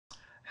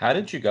How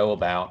did you go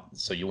about?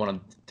 So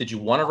did you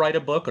want to write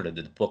a book, or did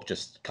the book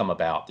just come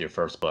about, your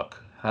first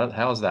book?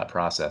 How is that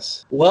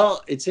process?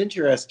 Well, it's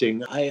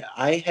interesting.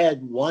 I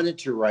had wanted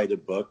to write a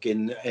book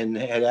and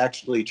had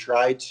actually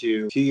tried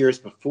to 2 years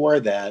before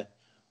that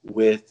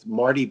with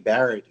Marty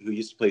Barrett, who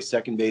used to play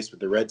second base with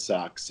the Red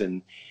Sox,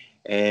 and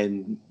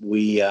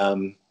we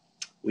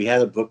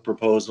had a book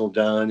proposal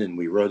done and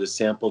we wrote a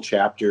sample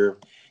chapter.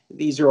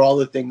 These are all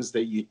the things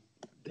that you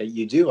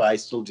do. I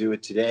still do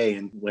it today.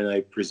 And when I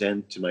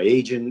present to my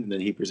agent, and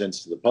then he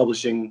presents to the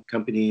publishing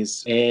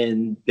companies,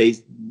 and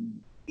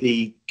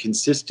the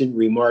consistent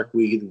remark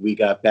we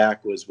got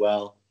back was,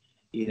 well,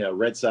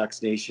 Red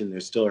Sox Nation, they're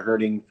still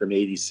hurting from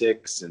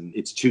 '86, and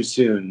it's too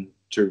soon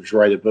to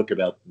write a book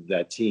about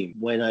that team.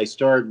 When I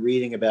started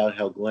reading about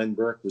how Glenn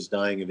Burke was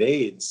dying of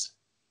AIDS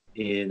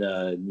in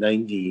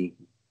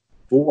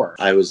 '94,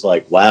 I was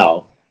like,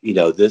 wow,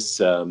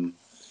 this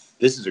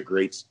is a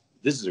great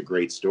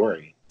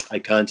story. I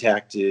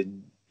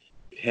contacted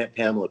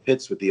Pamela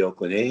Pitts with the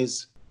Oakland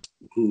A's,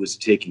 who was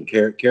taking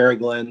care of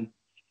Glenn,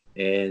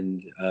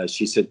 and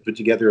she said, put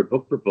together a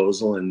book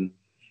proposal, and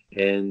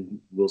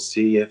we'll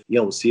see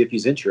if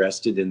he's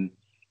interested. And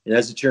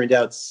as it turned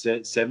out,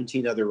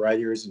 17 other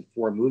writers and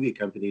 4 movie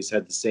companies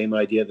had the same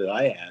idea that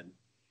I had,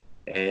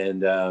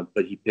 and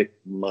but he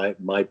picked my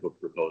book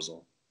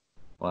proposal.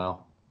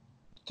 Wow.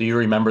 Do you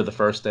remember the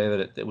first day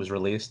that it was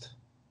released?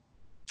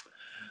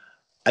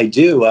 I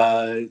do.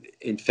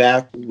 In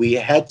fact, we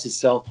had to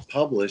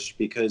self-publish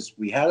because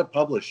we had a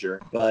publisher,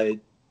 but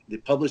the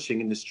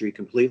publishing industry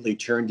completely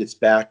turned its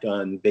back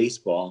on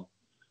baseball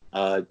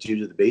due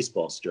to the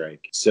baseball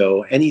strike.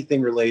 So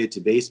anything related to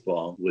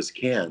baseball was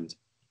canned.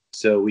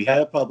 So we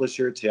had a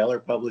publisher, Taylor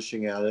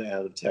Publishing, out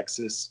of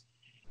Texas,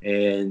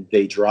 and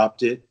they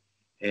dropped it.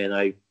 And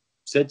I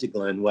said to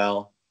Glenn,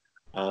 well,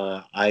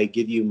 I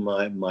give you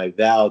my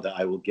vow that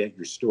I will get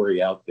your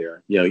story out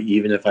there,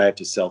 even if I have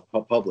to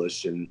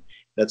self-publish. And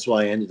that's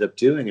why I ended up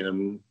doing it.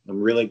 I'm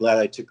really glad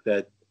I took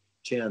that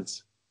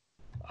chance.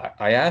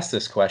 I asked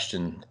this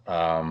question.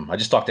 I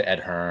just talked to Ed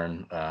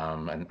Hearn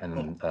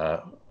and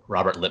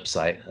Robert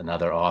Lipsyte,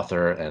 another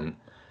author, and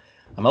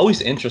I'm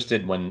always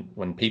interested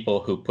when people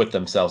who put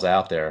themselves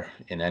out there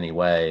in any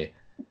way,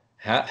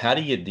 how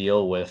do you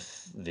deal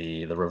with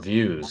the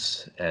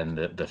reviews and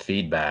the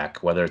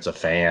feedback, whether it's a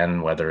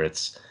fan, whether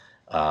it's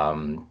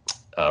a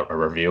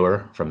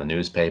reviewer from a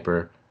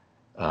newspaper?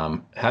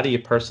 How do you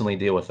personally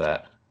deal with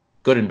that,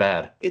 good and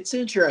bad? It's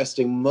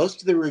interesting.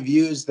 Most of the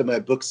reviews that my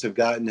books have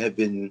gotten have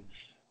been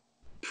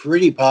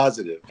pretty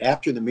positive.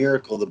 After The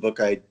Miracle, the book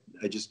I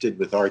just did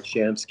with Art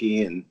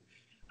Shamsky, and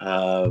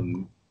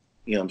I'm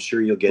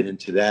sure you'll get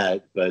into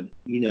that, but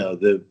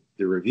the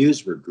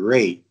reviews were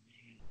great.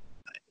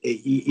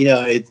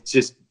 It's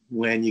just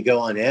when you go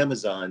on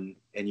Amazon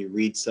and you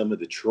read some of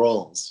the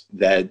trolls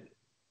that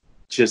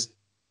just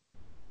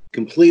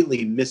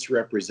completely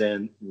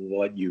misrepresent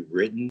what you've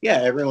written.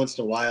 Yeah, every once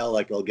in a while,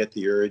 like, I'll get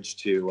the urge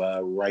to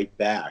write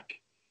back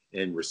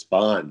and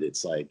respond.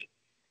 It's like,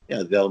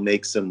 they'll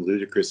make some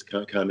ludicrous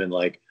comment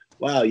like,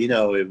 wow,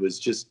 it was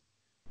just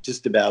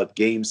about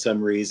game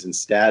summaries and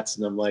stats.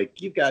 And I'm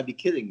like, you've got to be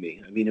kidding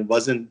me. I mean, it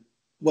wasn't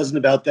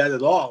about that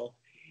at all.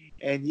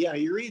 And yeah,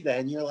 you read that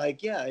and you're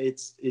like, yeah,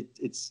 it's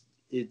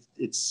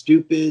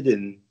stupid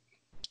and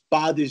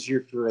bothers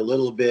you for a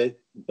little bit,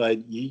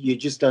 but you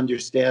just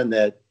understand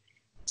that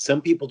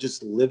some people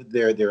just live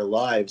their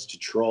lives to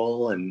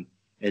troll and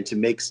to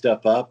make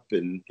stuff up,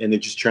 and they're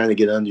just trying to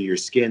get under your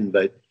skin.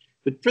 But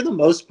for the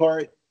most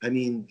part, I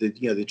mean,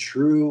 the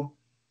true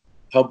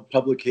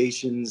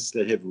publications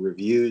that have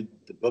reviewed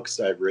the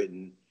books I've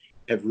written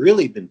have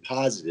really been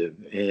positive,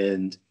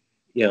 and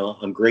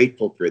I'm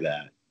grateful for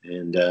that.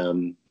 And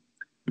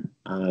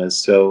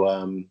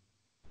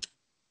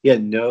yeah,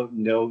 no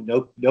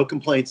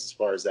complaints as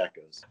far as that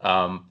goes.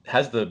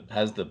 Has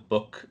the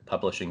book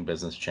publishing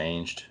business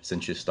changed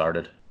since you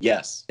started?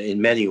 Yes,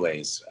 in many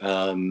ways.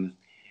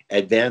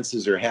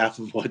 Advances are half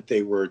of what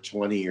they were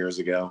 20 years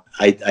ago.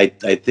 I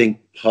think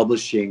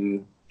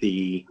publishing,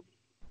 the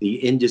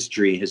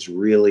industry has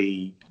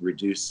really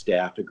reduced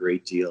staff a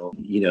great deal.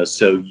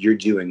 So you're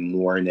doing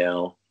more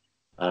now.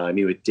 I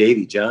mean, with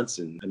Davey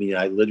Johnson, I mean,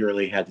 I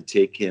literally had to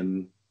take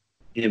him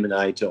and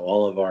I to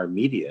all of our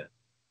media.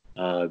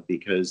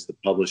 Because the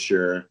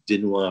publisher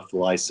didn't want to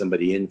fly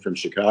somebody in from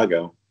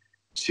Chicago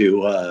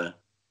to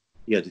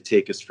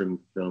take us from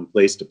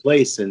place to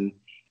place, and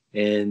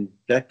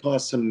that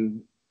caused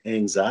some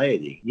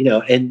anxiety,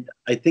 And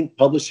I think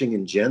publishing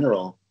in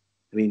general,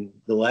 I mean,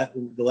 the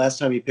last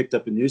time you picked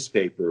up a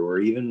newspaper, or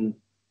even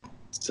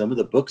some of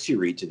the books you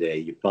read today,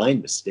 you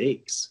find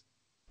mistakes,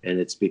 and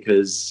it's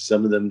because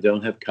some of them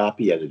don't have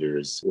copy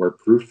editors or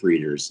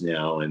proofreaders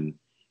now, and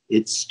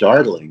it's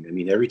startling. I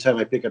mean, every time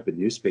I pick up a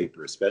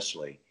newspaper,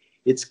 especially,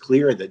 it's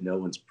clear that no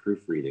one's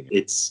proofreading.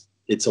 It's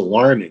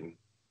alarming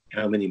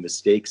how many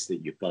mistakes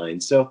that you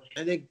find. So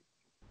I think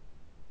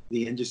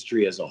the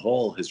industry as a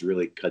whole has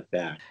really cut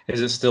back.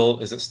 Is it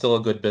still a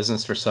good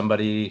business for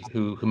somebody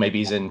who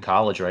maybe is in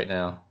college right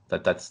now?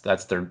 That's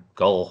their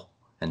goal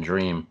and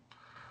dream.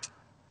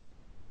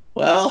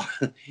 Well,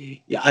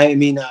 yeah, I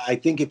mean, I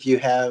think if you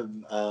have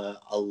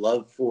a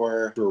love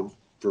for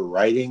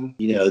writing,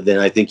 then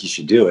I think you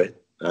should do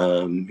it.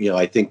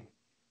 I think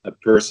a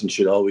person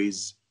should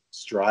always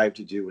strive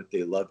to do what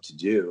they love to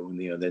do,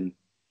 and then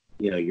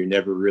you're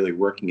never really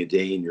working a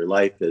day in your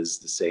life, as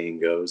the saying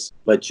goes.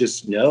 But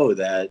just know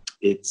that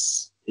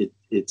it's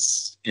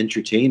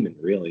entertainment,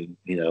 really.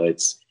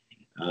 It's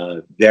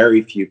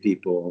very few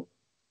people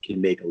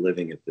can make a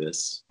living at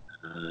this,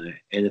 and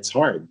it's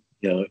hard.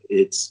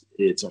 It's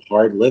a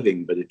hard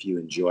living, but if you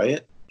enjoy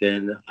it,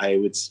 then I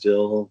would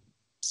still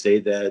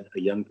say that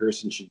a young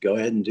person should go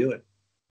ahead and do it.